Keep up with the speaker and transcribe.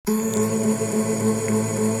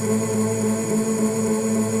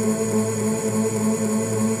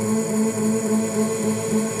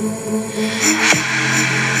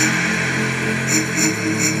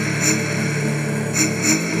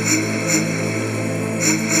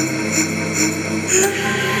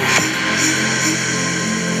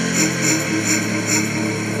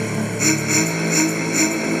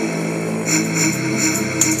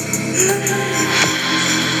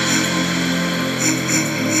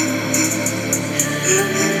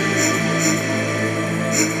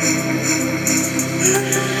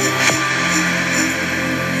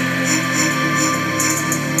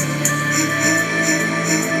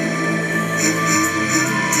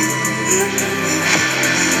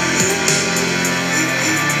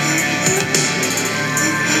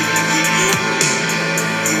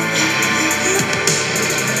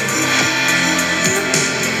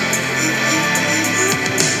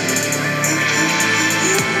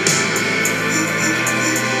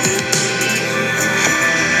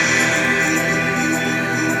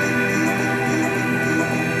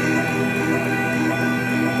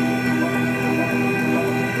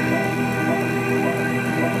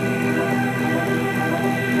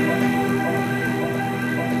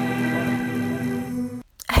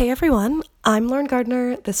Hey everyone, I'm Lauren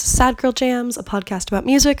Gardner. This is Sad Girl Jams, a podcast about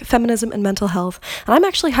music, feminism, and mental health. And I'm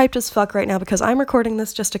actually hyped as fuck right now because I'm recording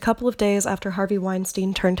this just a couple of days after Harvey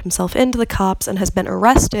Weinstein turned himself into the cops and has been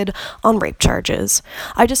arrested on rape charges.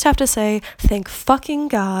 I just have to say, thank fucking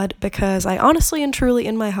God, because I honestly and truly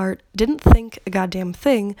in my heart didn't think a goddamn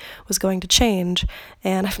thing was going to change,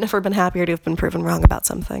 and I've never been happier to have been proven wrong about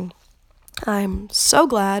something. I'm so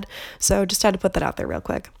glad, so just had to put that out there real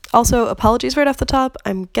quick. Also, apologies right off the top.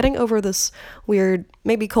 I'm getting over this weird,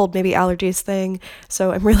 maybe cold, maybe allergies thing,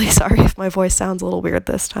 so I'm really sorry if my voice sounds a little weird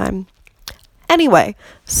this time. Anyway,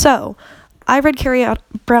 so I read Carrie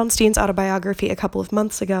Brownstein's autobiography a couple of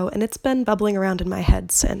months ago, and it's been bubbling around in my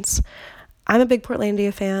head since. I'm a big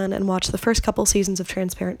Portlandia fan and watched the first couple seasons of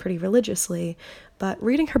Transparent pretty religiously, but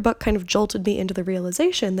reading her book kind of jolted me into the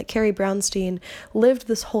realization that Carrie Brownstein lived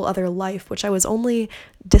this whole other life, which I was only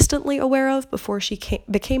distantly aware of before she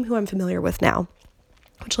became who I'm familiar with now.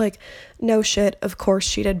 Which, no shit, of course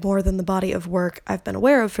she did more than the body of work I've been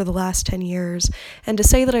aware of for the last 10 years, and to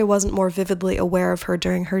say that I wasn't more vividly aware of her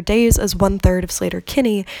during her days as 1/3 of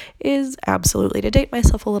Sleater-Kinney is absolutely to date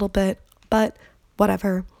myself a little bit, but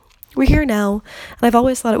whatever. We're here now, and I've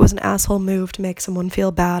always thought it was an asshole move to make someone feel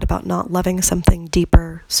bad about not loving something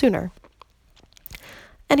deeper sooner.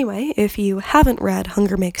 Anyway, if you haven't read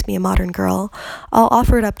Hunger Makes Me a Modern Girl, I'll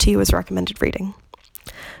offer it up to you as recommended reading.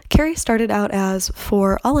 Carrie started out as,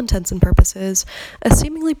 for all intents and purposes, a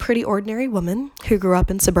seemingly pretty ordinary woman who grew up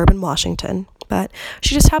in suburban Washington, but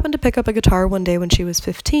she just happened to pick up a guitar one day when she was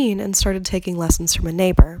 15 and started taking lessons from a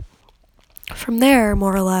neighbor. From there,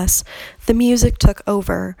 more or less, the music took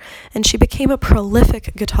over, and she became a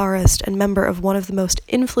prolific guitarist and member of one of the most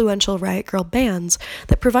influential Riot Grrrl bands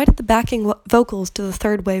that provided the backing vocals to the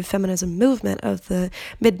third wave feminism movement of the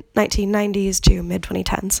mid-1990s to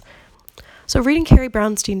mid-2010s. So reading Carrie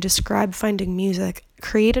Brownstein describe finding music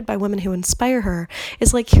created by women who inspire her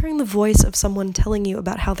is like hearing the voice of someone telling you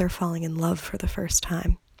about how they're falling in love for the first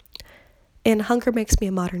time. In Hunger Makes Me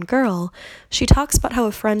a Modern Girl, she talks about how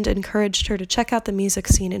a friend encouraged her to check out the music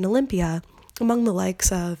scene in Olympia, among the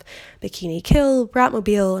likes of Bikini Kill,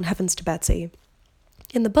 Bratmobile, and Heavens to Betsy.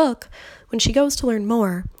 In the book, when she goes to learn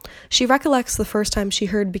more, she recollects the first time she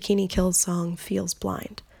heard Bikini Kill's song Feels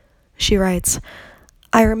Blind. She writes,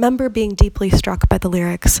 "I remember being deeply struck by the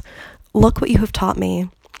lyrics, 'Look what you have taught me.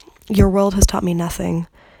 Your world has taught me nothing.'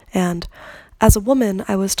 And, as a woman,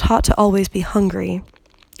 I was taught to always be hungry.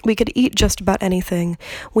 We could eat just about anything.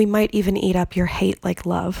 We might even eat up your hate like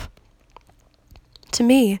love." To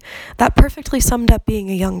me, that perfectly summed up being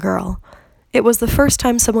a young girl. It was the first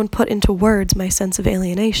time someone put into words my sense of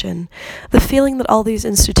alienation, the feeling that all these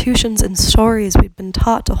institutions and stories we'd been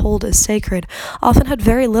taught to hold as sacred often had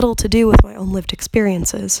very little to do with my own lived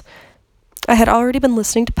experiences. I had already been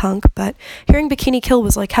listening to punk, but hearing Bikini Kill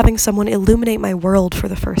was like having someone illuminate my world for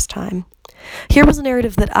the first time. Here was a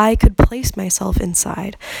narrative that I could place myself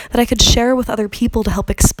inside, that I could share with other people to help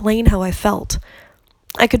explain how I felt.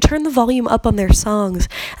 I could turn the volume up on their songs,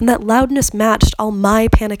 and that loudness matched all my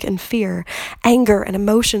panic and fear, anger and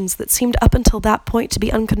emotions that seemed up until that point to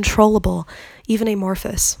be uncontrollable, even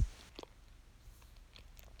amorphous.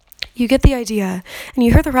 You get the idea, and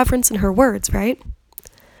you hear the reverence in her words, right?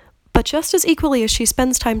 But just as equally as she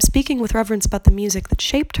spends time speaking with reverence about the music that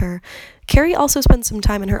shaped her, Carrie also spends some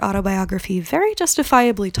time in her autobiography very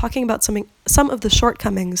justifiably talking about some of the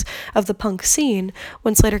shortcomings of the punk scene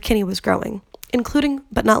when Sleater-Kinney was growing, including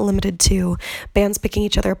but not limited to bands picking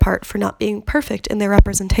each other apart for not being perfect in their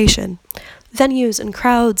representation, venues and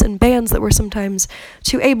crowds and bands that were sometimes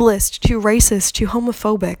too ableist, too racist, too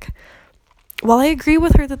homophobic. While I agree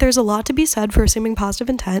with her that there's a lot to be said for assuming positive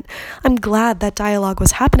intent, I'm glad that dialogue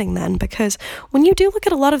was happening then, because when you do look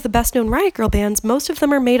at a lot of the best-known Riot Grrrl bands, most of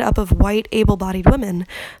them are made up of white, able-bodied women,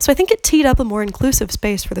 so I think it teed up a more inclusive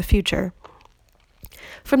space for the future.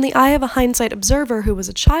 From the eye of a hindsight observer who was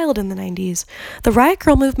a child in the 90s, the Riot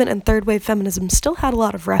Grrrl movement and third-wave feminism still had a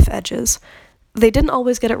lot of rough edges. They didn't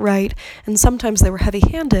always get it right, and sometimes they were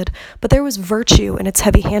heavy-handed, but there was virtue in its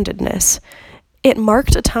heavy-handedness. It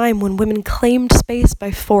marked a time when women claimed space by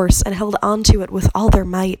force and held onto it with all their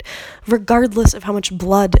might, regardless of how much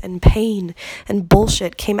blood and pain and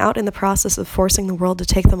bullshit came out in the process of forcing the world to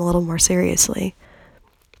take them a little more seriously.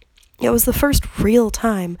 It was the first real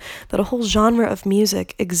time that a whole genre of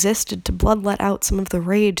music existed to bloodlet out some of the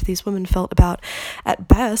rage these women felt about, at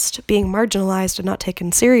best, being marginalized and not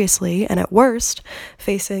taken seriously, and at worst,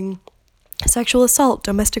 facing sexual assault,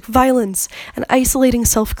 domestic violence, and isolating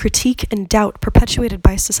self-critique and doubt perpetuated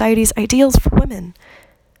by society's ideals for women.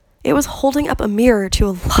 It was holding up a mirror to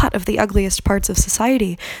a lot of the ugliest parts of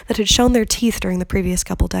society that had shown their teeth during the previous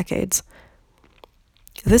couple decades.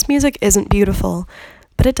 This music isn't beautiful,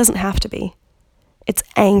 but it doesn't have to be. It's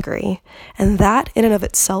angry, and that in and of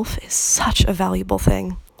itself is such a valuable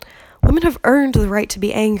thing. Women have earned the right to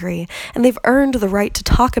be angry, and they've earned the right to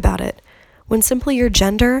talk about it. When simply your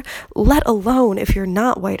gender, let alone if you're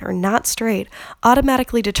not white or not straight,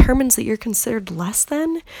 automatically determines that you're considered less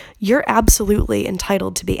than, you're absolutely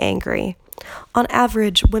entitled to be angry. On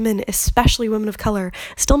average, women, especially women of color,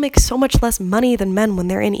 still make so much less money than men when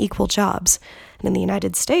they're in equal jobs. And in the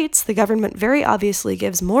United States, the government very obviously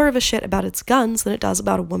gives more of a shit about its guns than it does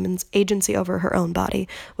about a woman's agency over her own body,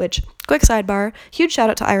 which, quick sidebar, huge shout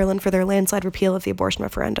out to Ireland for their landslide repeal of the abortion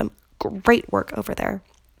referendum. Great work over there.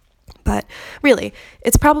 But really,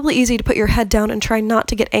 it's probably easy to put your head down and try not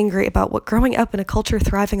to get angry about what growing up in a culture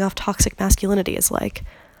thriving off toxic masculinity is like.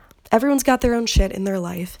 Everyone's got their own shit in their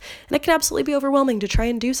life, and it can absolutely be overwhelming to try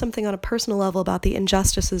and do something on a personal level about the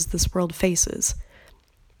injustices this world faces.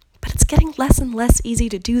 But it's getting less and less easy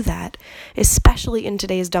to do that, especially in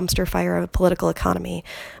today's dumpster fire of a political economy.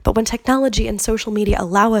 But when technology and social media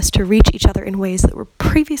allow us to reach each other in ways that were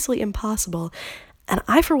previously impossible, and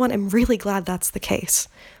I, for one, am really glad that's the case.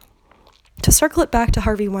 To circle it back to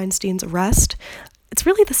Harvey Weinstein's arrest, it's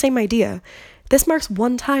really the same idea. This marks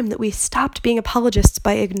one time that we stopped being apologists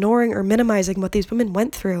by ignoring or minimizing what these women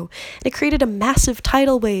went through. It created a massive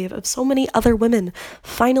tidal wave of so many other women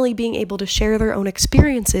finally being able to share their own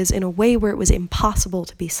experiences in a way where it was impossible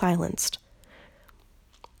to be silenced.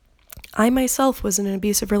 I myself was in an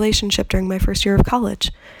abusive relationship during my first year of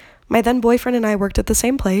college. My then boyfriend and I worked at the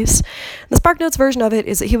same place. The SparkNotes version of it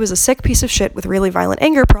is that he was a sick piece of shit with really violent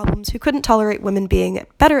anger problems who couldn't tolerate women being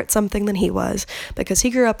better at something than he was because he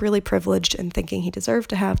grew up really privileged and thinking he deserved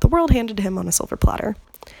to have the world handed to him on a silver platter.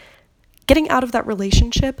 Getting out of that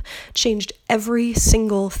relationship changed every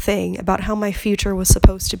single thing about how my future was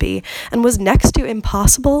supposed to be and was next to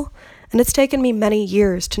impossible. And it's taken me many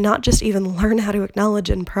years to not just even learn how to acknowledge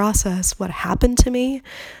and process what happened to me,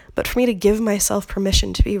 but for me to give myself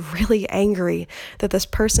permission to be really angry that this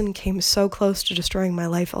person came so close to destroying my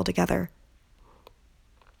life altogether.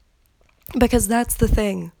 Because that's the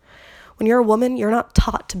thing. When you're a woman, you're not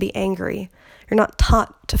taught to be angry. You're not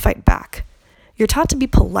taught to fight back. You're taught to be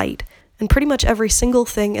polite, and pretty much every single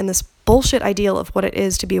thing in this bullshit ideal of what it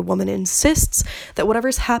is to be a woman insists that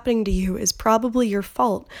whatever's happening to you is probably your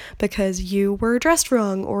fault because you were dressed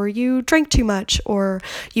wrong, or you drank too much, or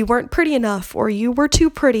you weren't pretty enough, or you were too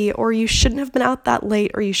pretty, or you shouldn't have been out that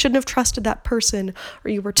late, or you shouldn't have trusted that person, or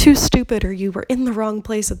you were too stupid, or you were in the wrong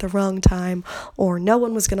place at the wrong time, or no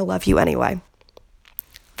one was going to love you anyway.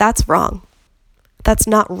 That's wrong. That's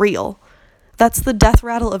not real. That's the death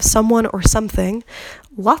rattle of someone or something,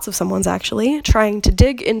 lots of someone's actually, trying to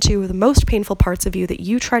dig into the most painful parts of you that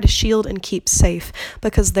you try to shield and keep safe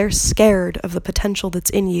because they're scared of the potential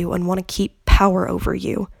that's in you and want to keep power over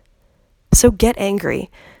you. So get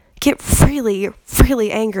angry. Get really,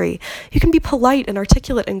 really angry. You can be polite and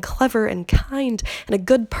articulate and clever and kind and a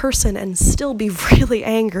good person and still be really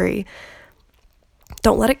angry.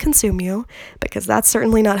 Don't let it consume you, because that's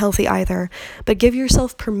certainly not healthy either, but give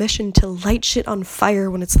yourself permission to light shit on fire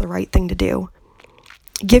when it's the right thing to do.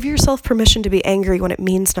 Give yourself permission to be angry when it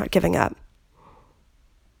means not giving up.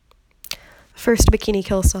 First Bikini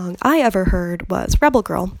Kill song I ever heard was Rebel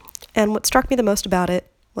Girl, and what struck me the most about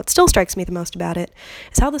it what still strikes me the most about it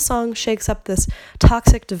is how the song shakes up this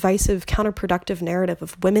toxic, divisive, counterproductive narrative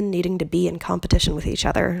of women needing to be in competition with each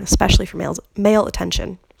other, especially for male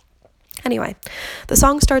attention. Anyway, the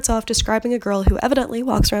song starts off describing a girl who evidently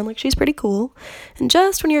walks around like she's pretty cool, and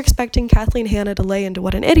just when you're expecting Kathleen Hanna to lay into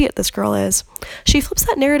what an idiot this girl is, she flips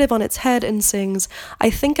that narrative on its head and sings,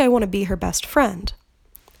 "I think I want to be her best friend."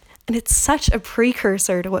 And it's such a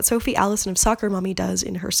precursor to what Sophie Allison of Soccer Mommy does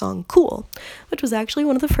in her song Cool, which was actually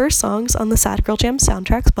one of the first songs on the Sad Girl Jam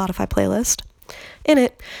soundtrack Spotify playlist. In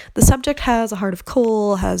it, the subject has a heart of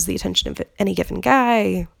coal, has the attention of any given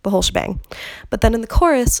guy, the whole shebang. But then in the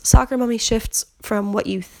chorus, Soccer Mommy shifts from what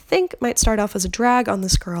you think might start off as a drag on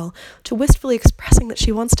this girl to wistfully expressing that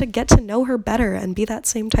she wants to get to know her better and be that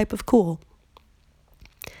same type of cool.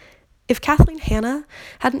 If Kathleen Hanna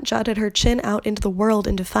hadn't jutted her chin out into the world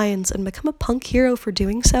in defiance and become a punk hero for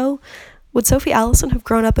doing so, would Sophie Allison have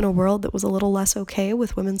grown up in a world that was a little less okay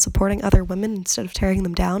with women supporting other women instead of tearing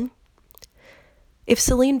them down? If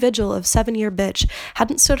Celine Vigil of 7 Year Bitch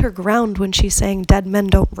hadn't stood her ground when she sang "Dead Men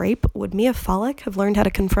Don't Rape," would Mia Follick have learned how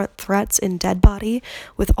to confront threats in Dead Body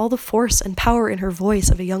with all the force and power in her voice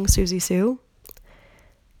of a young Susie Sue?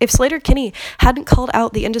 If Sleater-Kinney hadn't called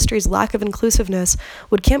out the industry's lack of inclusiveness,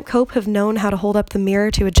 would Camp Cope have known how to hold up the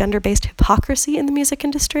mirror to a gender-based hypocrisy in the music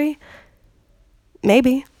industry?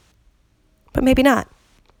 Maybe. But maybe not.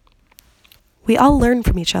 We all learn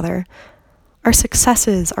from each other. Our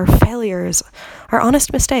successes, our failures, our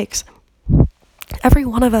honest mistakes. Every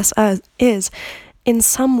one of us is, in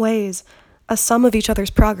some ways, a sum of each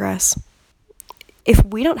other's progress. If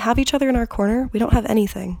we don't have each other in our corner, we don't have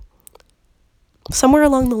anything. Somewhere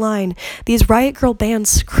along the line, these Riot Grrrl bands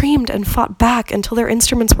screamed and fought back until their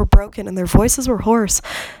instruments were broken and their voices were hoarse.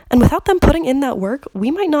 And without them putting in that work,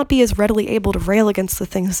 we might not be as readily able to rail against the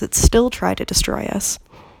things that still try to destroy us.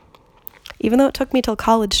 Even though it took me till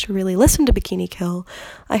college to really listen to Bikini Kill,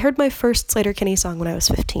 I heard my first Sleater-Kinney song when I was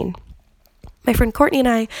 15. My friend Courtney and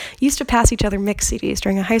I used to pass each other mix CDs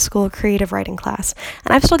during a high school creative writing class,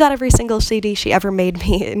 and I've still got every single CD she ever made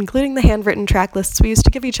me, including the handwritten track lists we used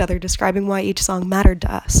to give each other describing why each song mattered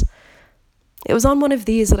to us. It was on one of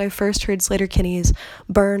these that I first heard Sleater-Kinney's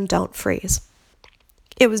 "Burn, Don't Freeze."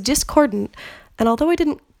 It was discordant, and although I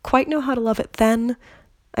didn't quite know how to love it then,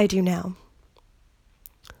 I do now.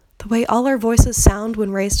 The way all our voices sound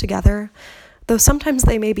when raised together, though sometimes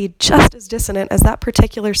they may be just as dissonant as that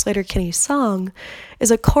particular Sleater-Kinney song,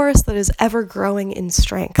 is a chorus that is ever growing in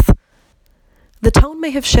strength. The tone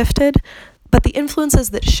may have shifted, but the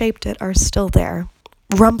influences that shaped it are still there,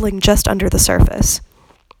 rumbling just under the surface.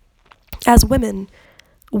 As women,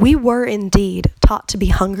 we were indeed taught to be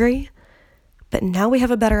hungry, but now we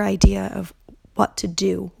have a better idea of what to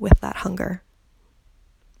do with that hunger.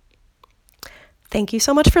 Thank you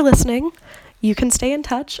so much for listening. You can stay in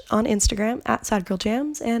touch on Instagram at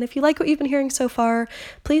SadGirlJams, and if you like what you've been hearing so far,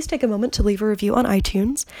 please take a moment to leave a review on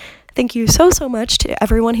iTunes. Thank you so much to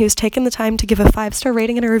everyone who's taken the time to give a 5-star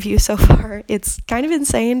rating and a review so far. It's kind of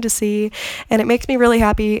insane to see, and it makes me really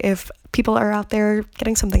happy if people are out there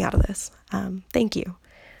getting something out of this. Thank you.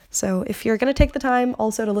 So if you're going to take the time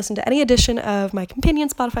also to listen to any edition of my companion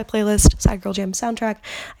Spotify playlist, Sad Girl Jam soundtrack,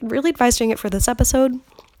 I'd really advise doing it for this episode.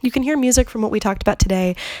 You can hear music from what we talked about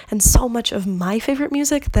today, and so much of my favorite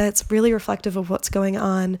music that's really reflective of what's going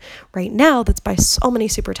on right now that's by so many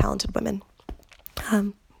super talented women.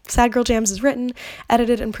 Sad Girl Jams is written,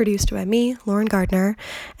 edited, and produced by me, Lauren Gardner,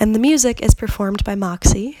 and the music is performed by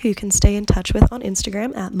Moxie, who you can stay in touch with on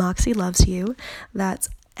Instagram at Moxie Loves You. That's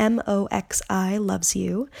MOXI Loves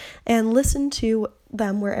You, and listen to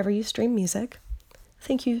them wherever you stream music.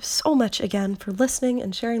 Thank you so much again for listening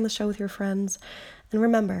and sharing the show with your friends. And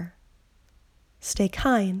remember, stay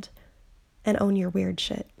kind and own your weird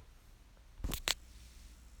shit.